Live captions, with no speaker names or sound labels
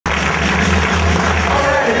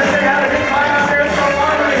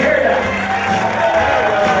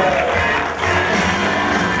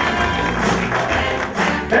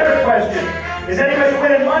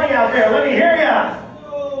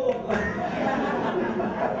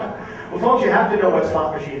folks, you have to know what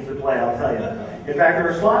slot machines to play, I'll tell you. In fact, there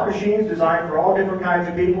are slot machines designed for all different kinds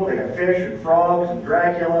of people. They got fish and frogs and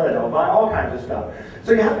Dracula and all kinds of stuff.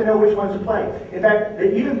 So you have to know which ones to play. In fact,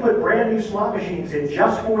 they even put brand new slot machines in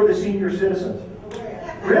just for the senior citizens.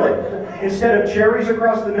 Really? Instead of cherries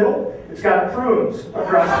across the middle, it's got prunes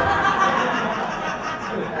across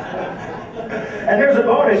And there's a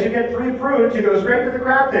bonus. You get 3 prunes, you go straight to the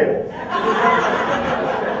crap table.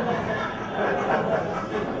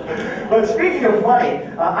 But speaking of money,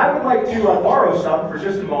 I would like to borrow some for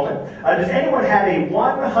just a moment. Does anyone have a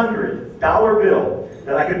 $100 bill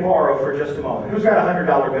that I could borrow for just a moment? Who's got a $100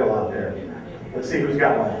 bill out there? Let's see who's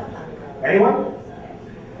got one. Anyone?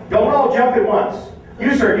 Don't all jump at once.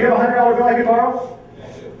 You, sir, do you have a $100 bill I could borrow?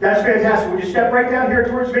 That's fantastic. Would you step right down here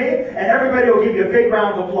towards me? And everybody will give you a big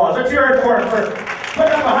round of applause. Let's hear it for him for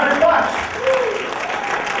putting up $100 bucks.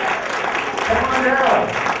 Come on down.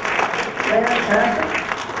 Fantastic.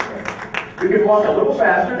 You could walk a little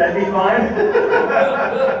faster, that'd be fine.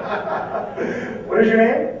 What is your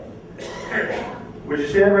name? Would you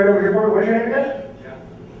stand right over here for me? What's your name again?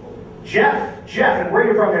 Jeff. Jeff. And where are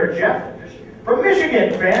you from there, Jeff? From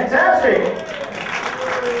Michigan. Fantastic.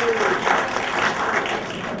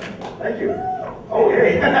 Thank you.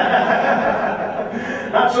 Okay.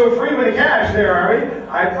 Not so free with the cash there, are we?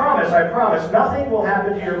 I promise, nothing will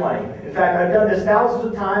happen to your money. In fact, I've done this thousands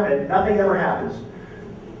of times and nothing ever happens.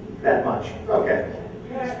 That much. Okay.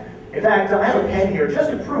 In fact, I have a pen here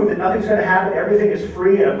just to prove that nothing's going to happen. Everything is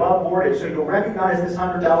free and above board, and so you'll recognize this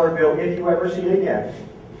 $100 bill if you ever see it again.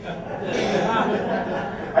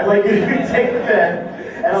 I'd like you to take the pen,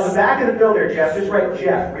 and on the back of the bill there, Jeff, just write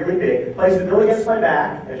Jeff really big. Place the bill against my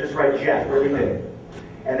back, and just write Jeff really big.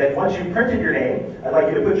 And then once you've printed your name, I'd like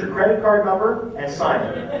you to put your credit card number and sign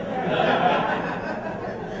it.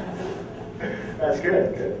 That's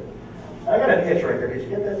good, good. I got an itch right there. Did you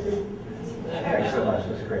get that too? Thanks so much.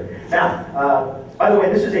 That's great. Now, by the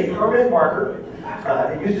way, this is a permanent marker.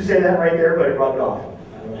 It used to say that right there, but it rubbed off. I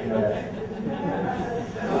don't know if you know that.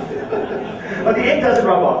 But the ink doesn't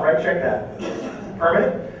rub off, right? Check that.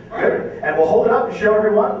 Permanent. Good. And we'll hold it up and show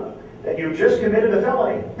everyone that you just committed a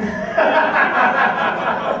felony.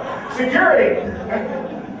 Security.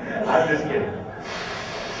 I'm just kidding.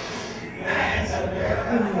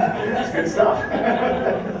 That's good stuff.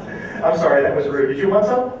 I'm sorry, that was rude. Did you want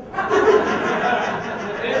some?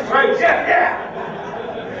 That's right, Jeff,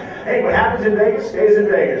 yeah! Hey, what happens in Vegas stays in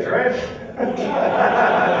Vegas, right?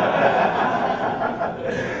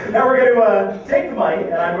 Now we're going to take the money,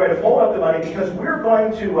 and I'm going to fold up the money because we're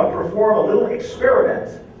going to perform a little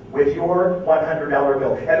experiment with your $100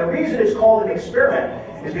 bill. And the reason it's called an experiment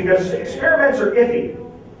is because experiments are iffy.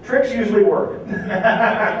 Tricks usually work.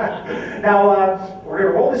 Now, we're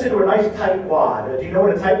going to roll this into a nice tight wad. Do you know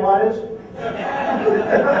what a tight wad is?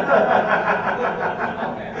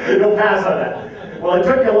 You'll pass on that. Well, it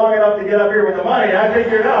took you long enough to get up here with the money. I think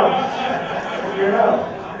you know. You know.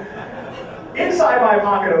 Inside my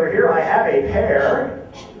pocket over here, I have a pair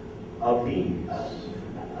of these.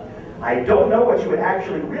 I don't know what you would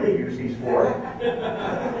actually really use these for.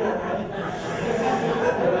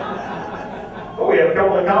 Oh, we have a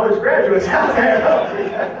couple of college graduates out there.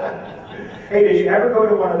 Hey, did you ever go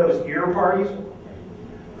to one of those ear parties?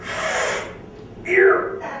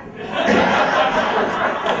 Ear!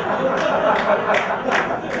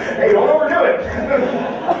 Hey, don't overdo it.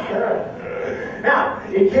 Now,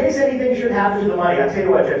 in case anything should happen to the money, I'll tell you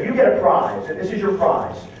what, Jeff, you get a prize, and this is your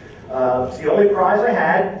prize. It's the only prize I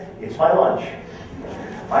had. It's my lunch.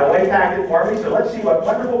 My wife packed it for me, so let's see what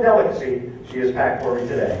wonderful delicacy she has packed for me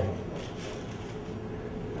today.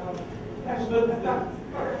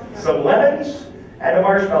 Some lemons and a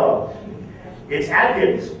marshmallow. It's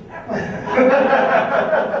Atkins.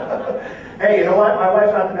 Hey, you know what? My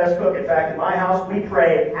wife's not the best cook. In fact, in my house, we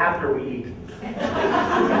pray after we eat.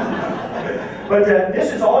 But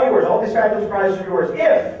this is all yours. All these fabulous prizes are yours.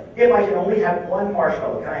 If I can only have one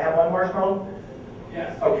marshmallow. Can I have one marshmallow?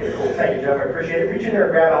 Yes. Okay, cool. Thank you, Jeff. I appreciate it. Reach in there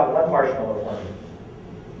and grab out one marshmallow for me.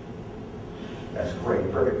 That's great.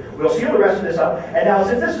 Perfect. We'll seal the rest of this up. And now,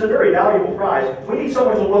 since this is a very valuable prize, we need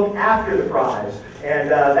someone to look after the prize. And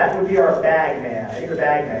that would be our bag man. I need a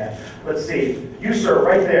bag man. Let's see. You, sir,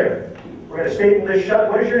 right there. We're going to staple this shut.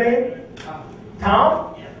 What is your name? Tom.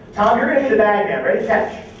 Tom? Yeah. Tom, you're going to be the bag man. Ready to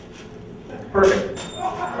catch? Perfect.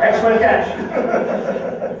 Excellent catch.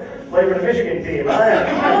 Play for the Michigan team. Oh,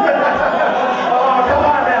 come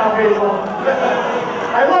on now, people.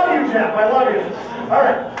 I love you, Jeff. I love you. All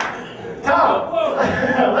right. Tom,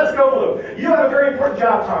 let's go blue. You have a very important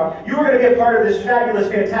job, Tom. You are going to be a part of this fabulous,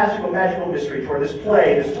 fantastical, magical mystery tour, this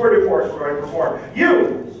play, this tour de force we're going to perform.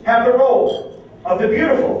 You have the role of the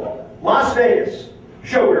beautiful Las Vegas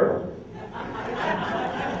showgirl.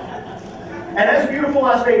 And as a beautiful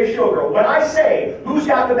Las Vegas showgirl, when I say, who's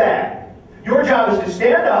got the bag, your job is to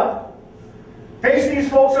stand up, face these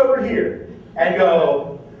folks over here, and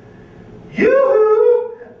go,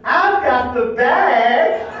 yoo-hoo, I've got the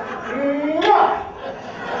bag. Mwah.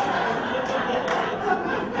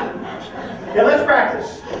 Yeah, let's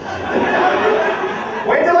practice.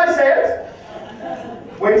 Wait till I say it.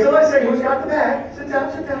 Wait till I say, who's got the bag? Sit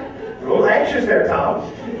down, sit down. You're a little anxious there,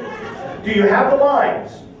 Tom. Do you have the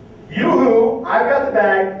lines? Yoo-hoo, I've got the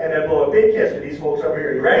bag, and then blow a big kiss to these folks over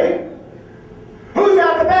here. You ready? Who's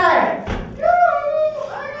got the bag? Yoo-hoo,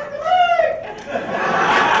 I got the bag.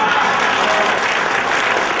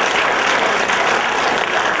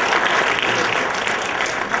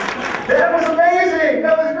 That was amazing.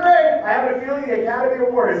 That was great. I have a feeling the Academy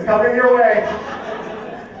Award is coming your way.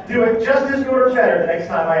 Do it just as good or better the next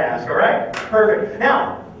time I ask, all right? Perfect.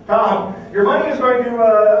 Now, Tom, your money is going to,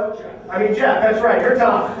 Jeff, that's right, you're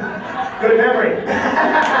Tom. Good memory.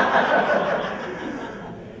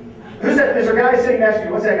 Who's that? There's a guy sitting next to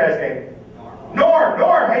you. What's that guy's name? Norm.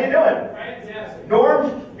 Norm, how you doing? Fantastic.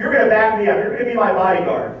 Norm, you're going to back me up. You're going to be my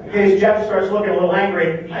bodyguard. In case Jeff starts looking a little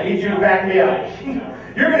angry, I need you to back me up.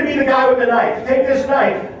 You're going to be the guy with the knife. Take this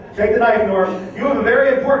knife. Take the knife, Norm. You have a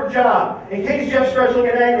very important job. In case Jeff starts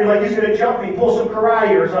looking angry, like he's going to jump me, pull some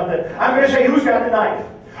karate or something, I'm going to say, who's got the knife?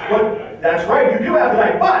 Well, that's right, you do have the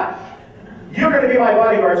knife, but you're going to be my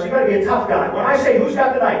bodyguard, so you've got to be a tough guy. When I say, who's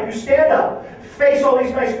got the knife, you stand up, face all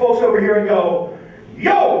these nice folks over here and go,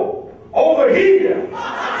 yo, over here.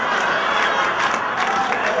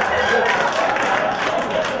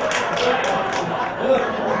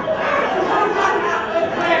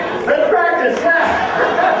 Let's practice, yeah.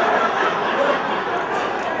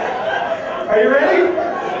 Are you ready?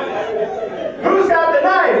 Who's got the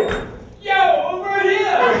knife? Yo, over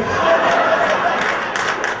here!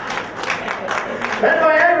 That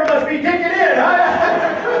Viagra must be kicking in, huh?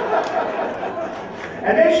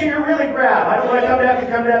 And make sure you really grab. I don't want to have to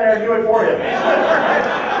come down there and do it for you.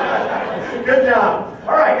 Good job.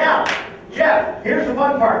 All right, now, Jeff, here's the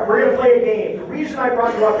fun part. We're going to play a game. The reason I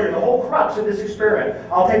brought you up here, the whole crux of this experiment,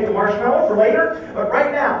 I'll take the marshmallow for later, but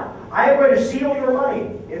right now, I am going to seal your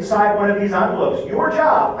money inside one of these envelopes. Your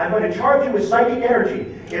job, I'm going to charge you with psychic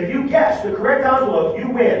energy. If you guess the correct envelope, you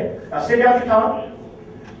win. Now sit down, your tongue.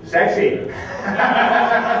 Sexy. Hey,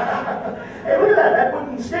 look at that. That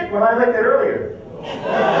wouldn't stick when I licked it earlier.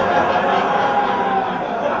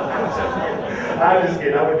 I'm just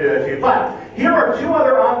kidding. I wouldn't do that to you. But here are two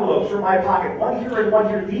other envelopes from my pocket. One here and one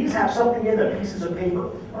here. These have something in them, pieces of paper.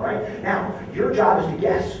 All right? Now, your job is to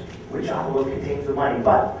guess which envelope contains the money.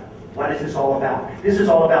 But what is this all about? This is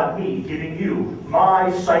all about me giving you my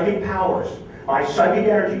psychic powers, my psychic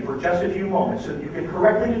energy for just a few moments so that you can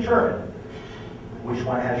correctly determine which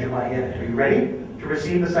one has your money in it. Are you ready to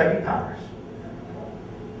receive the psychic powers?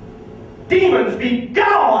 Demons be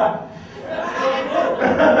gone!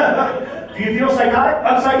 Do you feel psychotic?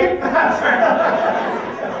 I'm psychic?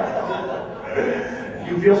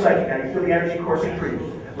 You feel psychic now. You feel the energy coursing through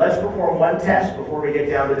you. Let's perform one test before we get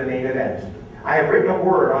down to the main event. I have written a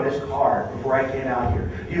word on this card before I came out here.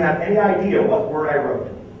 Do you have any idea what word I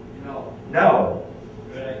wrote? No. No.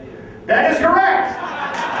 Good idea. That is correct!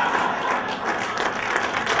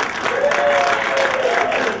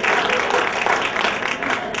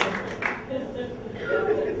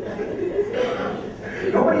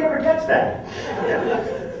 Nobody ever gets that.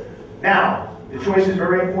 Now, the choice is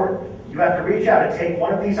very important. You have to reach out and take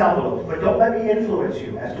one of these envelopes, but don't let me influence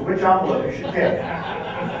you as to which envelope you should pick.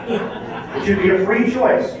 It should be a free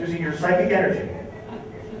choice using your psychic energy.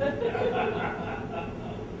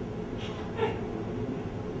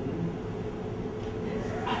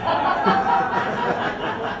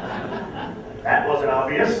 That wasn't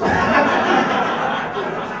obvious.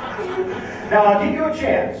 Now, I'll give you a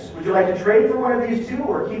chance. Would you like to trade for one of these two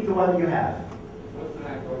or keep the one that you have? What's the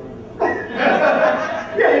next one?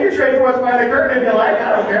 Yeah, you can trade for what's behind the curtain if you like.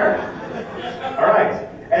 I don't care. All right.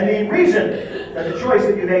 And the reason that the choice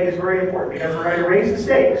that you make is very important because we're going to raise the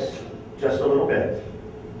stakes just a little bit.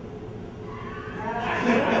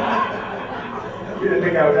 You didn't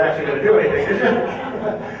think I was actually going to do anything,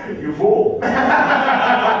 did you? You fool.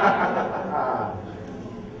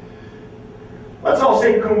 Let's all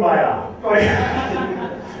sing Kumbaya.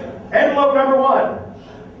 Envelope number one,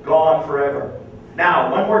 gone forever.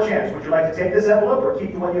 Now, one more chance. Would you like to take this envelope or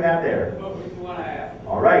keep the one you have there? Which one I have?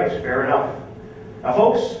 All right, fair enough. Now,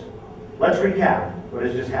 folks, let's recap what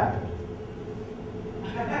has just happened.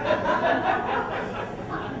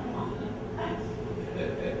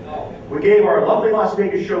 We gave our lovely Las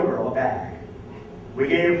Vegas showgirl a bag. We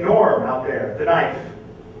gave Norm out there the knife.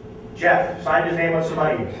 Jeff signed his name on some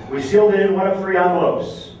money. We sealed it in one of 3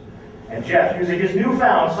 envelopes. And Jeff, using his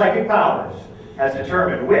newfound psychic powers, has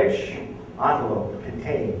determined which envelope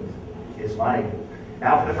contains his money.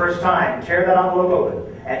 Now, for the first time, tear that envelope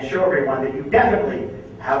open and show everyone that you definitely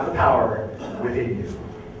have the power within you.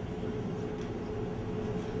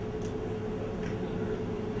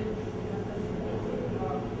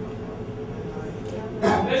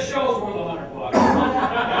 This show's worth $100.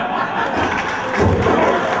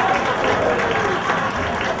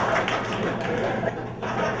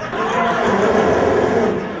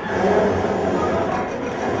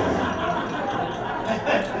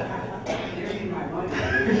 Give me my money.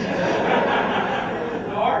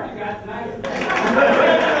 Lord, you got nice.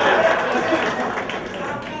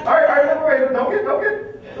 All right, wait, don't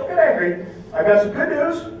get angry. I've got some good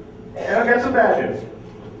news, and I've got some bad news.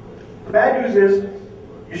 The bad news is,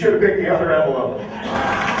 you should have picked the other envelope.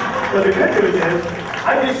 But the good news is,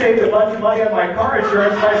 I just saved a bunch of money on my car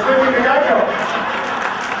insurance by switching to Geico.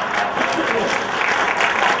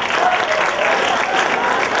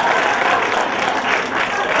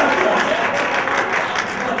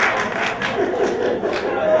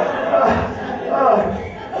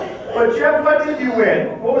 But Jeff, what did you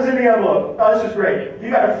win? What was in the envelope? Oh, this is great. You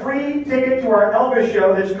got a free ticket to our Elvis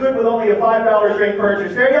show that's good with only a $5 drink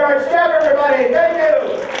purchase. There you are, it's Jeff, everybody. Thank you.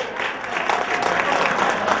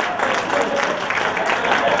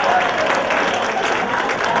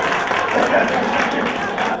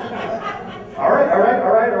 All right.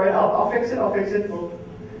 I'll fix it. We'll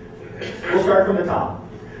start from the top.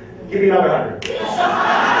 Give me another 100.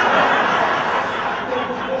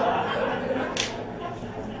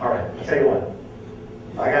 All right, I'll tell you what.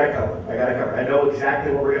 I got it covered. I know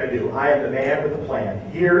exactly what we're going to do. I am the man with the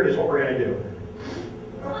plan. Here is what we're going to do.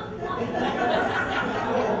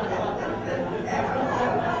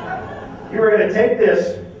 You are going to take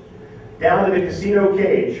this down to the casino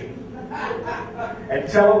cage and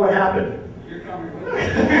tell it what happened. You're coming with me.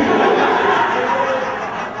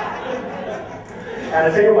 And I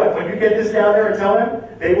tell you what, when you get this down there and tell them,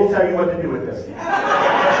 they will tell you what to do with this.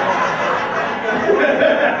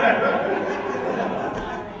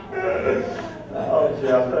 Oh,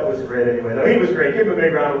 Jeff, that was great anyway. No, he was great. Give him a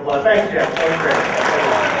big round of applause. Thanks, Jeff. That was great.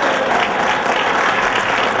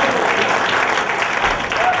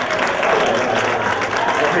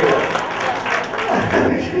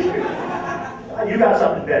 You got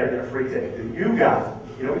something better than a free ticket, dude. You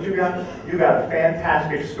know what you got? You got a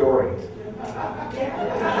fantastic story.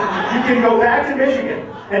 You can go back to Michigan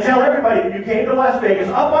and tell everybody that you came to Las Vegas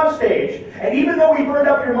up on stage, and even though we burned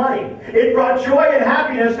up your money, it brought joy and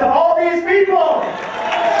happiness to all these people.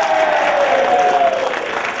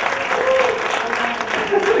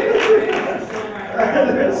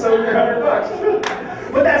 So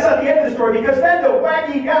 $100. But that's not the end of the story, because then the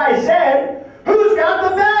wacky guy said, "Who's got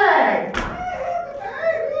the bag?"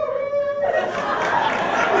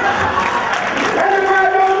 And the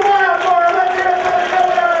crowd goes wild for him. Let's hear it for the girl.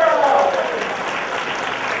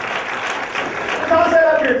 Toss that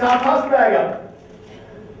up here, Tom. Toss the bag up.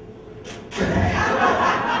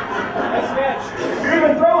 That's good. You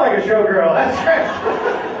even throw like a showgirl. That's great.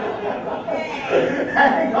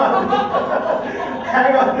 Hang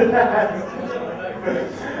on to that.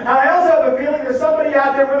 I also have a feeling there's somebody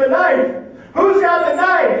out there with a knife. Who's got the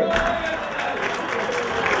knife?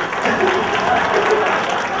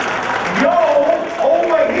 Yo,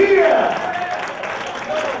 over here.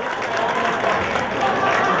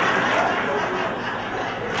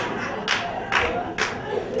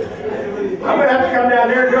 I'm going to have to come down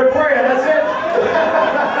there and do it for you. That's it.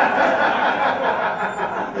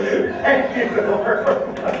 Thank you, Lord.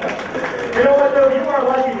 You know what, though? You are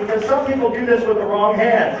lucky, because some people do this with the wrong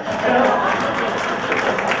hand.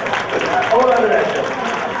 Hold on to that shit.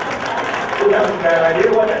 Ooh, that was a bad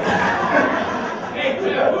idea, wasn't it? Hey,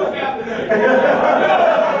 Jeff, who's got the knife?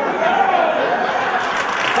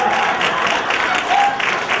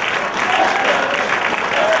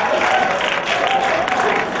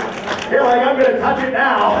 You're like, I'm going to touch it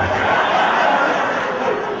now.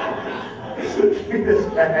 This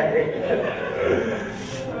bag.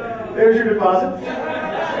 There's your deposit.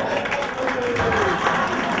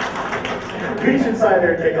 Reach inside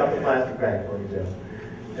there and take out the plastic bag for me, Jeff.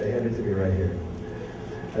 Okay, hand it to me right here.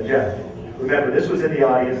 Now, Jeff, remember, this was in the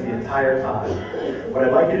audience the entire time. What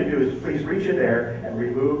I'd like you to do is please reach in there and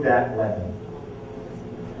remove that lemon.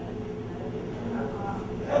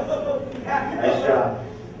 Nice job.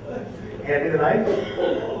 Hand me the knife.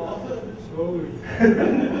 Slowly. Hand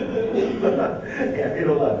me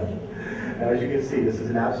the lemon. Now, as you can see, this is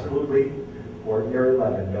an absolutely Ordinary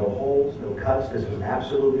lemon, no holes, no cuts. This was an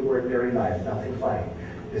absolutely ordinary knife, nothing funny.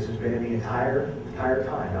 This has been in the entire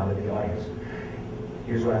time out in the audience.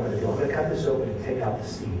 Here's what I'm going to do. I'm going to cut this open and take out the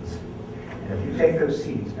seeds. And if you take those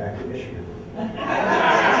seeds back to Michigan, and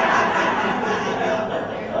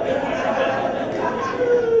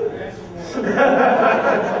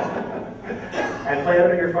plant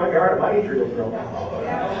them in your front yard, a money tree will grow.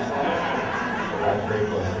 That's very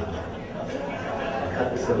close. Cut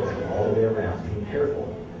this open all the way around, being careful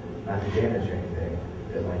not to damage anything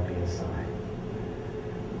that might be inside.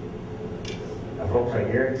 Now, folks, I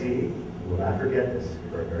guarantee you will not forget this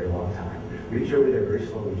for a very long time. Reach over there very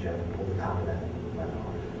slowly, Jeff, and pull the top of that lemon off.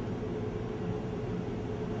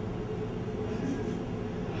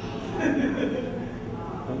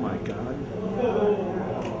 Oh my God.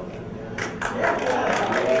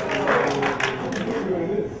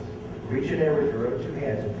 Reach in there with your own two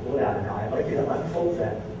hands and pull it out. And now I'd like you to unfold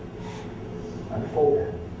that. Unfold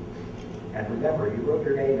that. And remember, you wrote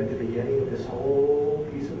your name at the beginning of this whole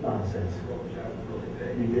piece of nonsense.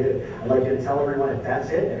 You did. I'd like you to tell everyone if that's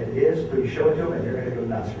it, and it is, please show it to them, and they're going to go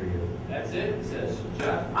nuts for you. That's it. It says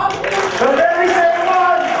Jeff. So there we say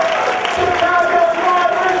one. The crowd goes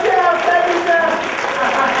one for Jeff. Thank you, Jeff.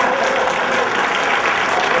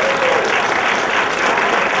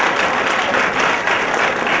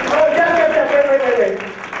 Oh, Jeff, wait.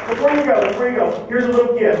 Before you go, here's a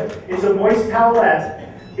little gift. It's a moist towelette.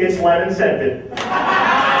 It's lemon scented.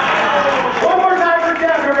 One more time for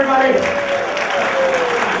Jeff, everybody.